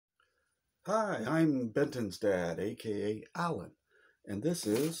Hi, I'm Benton's dad, aka Alan, and this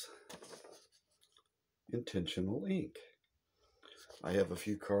is Intentional Ink. I have a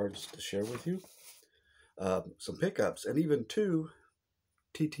few cards to share with you, some pickups, and even two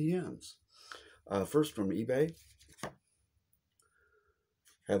TTMs. First from eBay,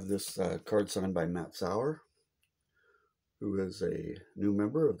 have this card signed by Matt Sauer, who is a new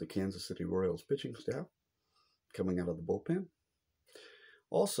member of the Kansas City Royals pitching staff, coming out of the bullpen.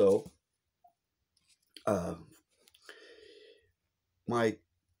 Also, my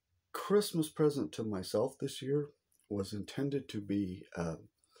Christmas present to myself this year was intended to be a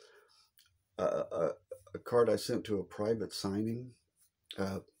card I sent to a private signing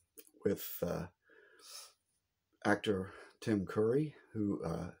with actor Tim Curry, who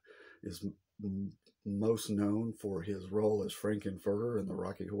is most known for his role as Frankenfurter in the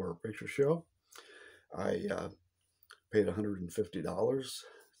Rocky Horror Picture Show. I paid $150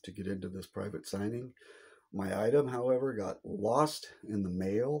 to get into this private signing. My item, however, got lost in the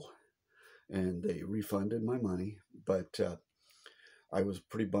mail, and they refunded my money, but I was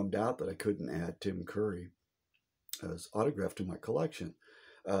pretty bummed out that I couldn't add Tim Curry's autograph to my collection.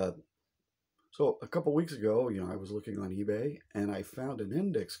 So a couple weeks ago, I was looking on eBay and I found an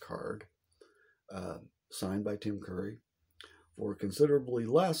index card signed by Tim Curry for considerably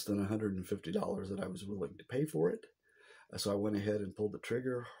less than $150 that I was willing to pay for it. So I went ahead and pulled the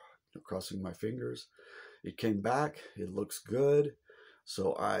trigger, crossing my fingers. It came back. It looks good.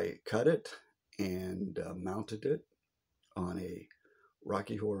 So I cut it and mounted it on a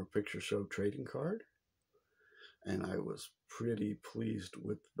Rocky Horror Picture Show trading card. And I was pretty pleased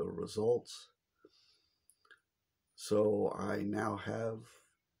with the results. So I now have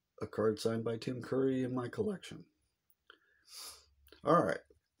a card signed by Tim Curry in my collection. All right.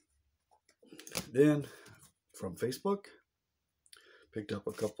 Then from Facebook, picked up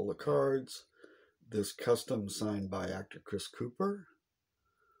a couple of cards. This custom signed by actor Chris Cooper,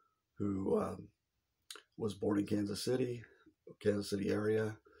 who was born in Kansas City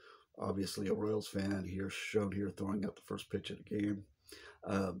area. Obviously a Royals fan, here shown here throwing out the first pitch of the game.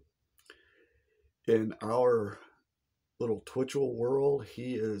 In our little Twitchell world,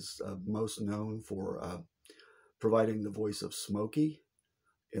 he is most known for providing the voice of Smokey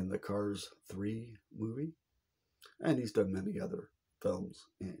in the Cars 3 movie. And he's done many other films,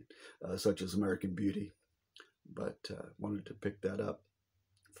 such as American Beauty. But wanted to pick that up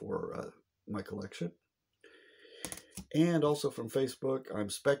for my collection. And also from Facebook, I'm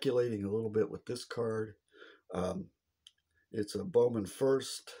speculating a little bit with this card. It's a Bowman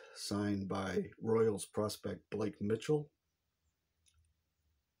First signed by Royals prospect Blake Mitchell,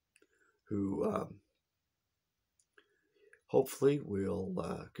 who hopefully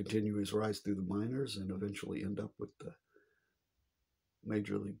will continue his rise through the minors and eventually end up with the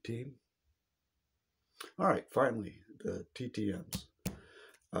major league team. All right, finally, the TTMs.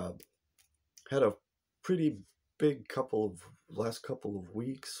 Had a pretty big last couple of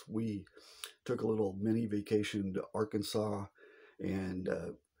weeks. We took a little mini vacation to Arkansas and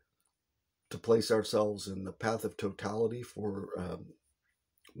to place ourselves in the path of totality for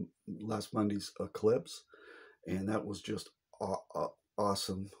last Monday's eclipse, and that was just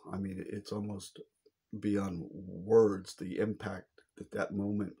awesome. I mean, it's almost beyond words, the impact that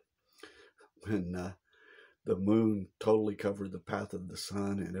moment when the moon totally covered the path of the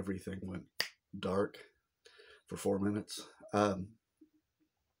sun and everything went dark for 4 minutes.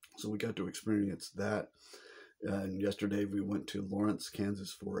 So we got to experience that. And yesterday we went to Lawrence,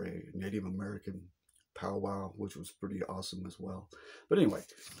 Kansas for a Native American powwow, which was pretty awesome as well. But anyway,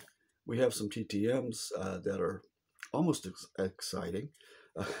 we have some TTMs that are almost exciting.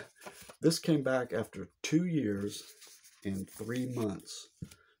 This came back after 2 years and 3 months.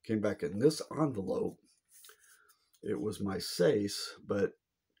 Came back in this envelope. It was my SACE, but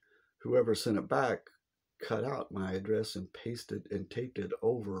whoever sent it back cut out my address and pasted and taped it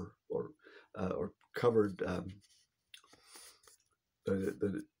over or covered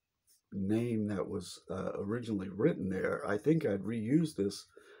the name that was originally written there. I think I'd reuse this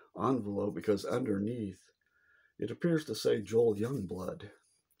envelope because underneath it appears to say Joel Youngblood.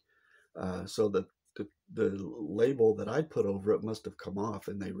 So the label that I'd put over it must have come off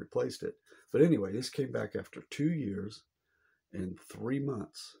and they replaced it. But anyway, this came back after 2 years and 3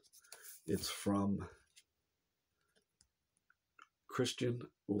 months. It's from Christian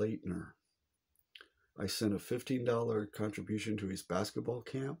Laettner. I sent a $15 contribution to his basketball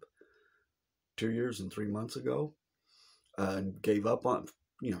camp 2 years and 3 months ago, and gave up on,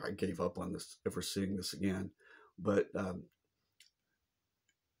 I gave up on this, ever seeing this again. But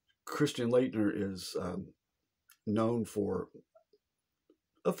Christian Laettner is known for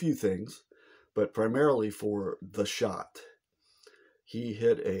a few things. but primarily for the shot. He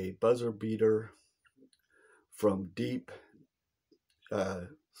hit a buzzer beater from deep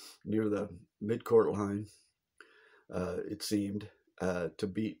near the midcourt line, it seemed, to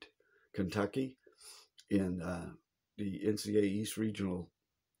beat Kentucky in the NCAA East Regional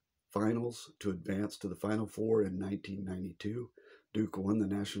Finals to advance to the Final Four in 1992. Duke won the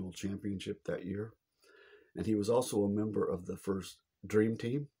national championship that year. And he was also a member of the first Dream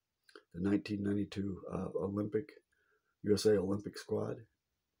Team, the 1992 USA Olympic squad,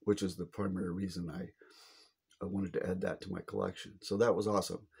 which is the primary reason I wanted to add that to my collection. So that was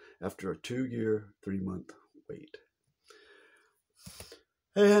awesome after a 2-year, 3-month wait.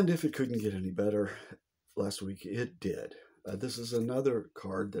 And if it couldn't get any better, last week it did. This is another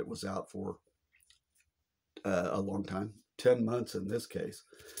card that was out for a long time, 10 months in this case.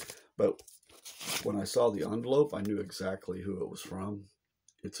 But when I saw the envelope, I knew exactly who it was from.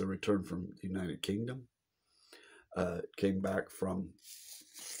 It's a return from the United Kingdom. It came back from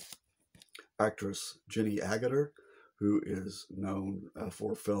actress Jenny Agutter, who is known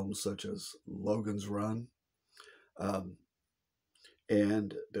for films such as Logan's Run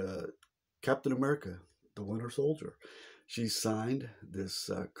and Captain America, the Winter Soldier. She signed this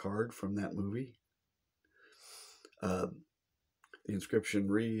card from that movie. The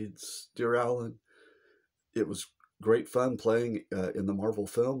inscription reads, "Dear Alan, it was great fun playing in the Marvel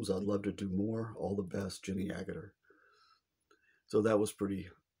films. I'd love to do more. All the best, Jenny Agutter." So that was pretty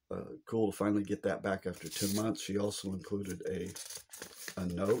cool to finally get that back after 10 months. She also included a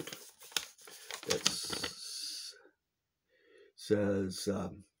note that says,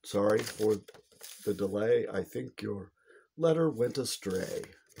 "Sorry for the delay. I think your letter went astray."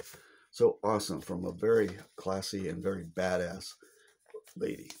 So awesome, from a very classy and very badass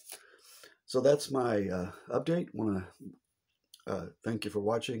lady. So that's my update. I want to thank you for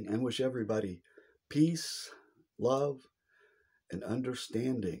watching and wish everybody peace, love, and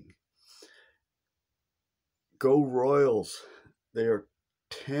understanding. Go Royals. They are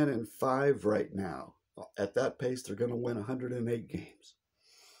 10-5 right now. At that pace, they're going to win 108 games.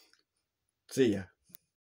 See ya.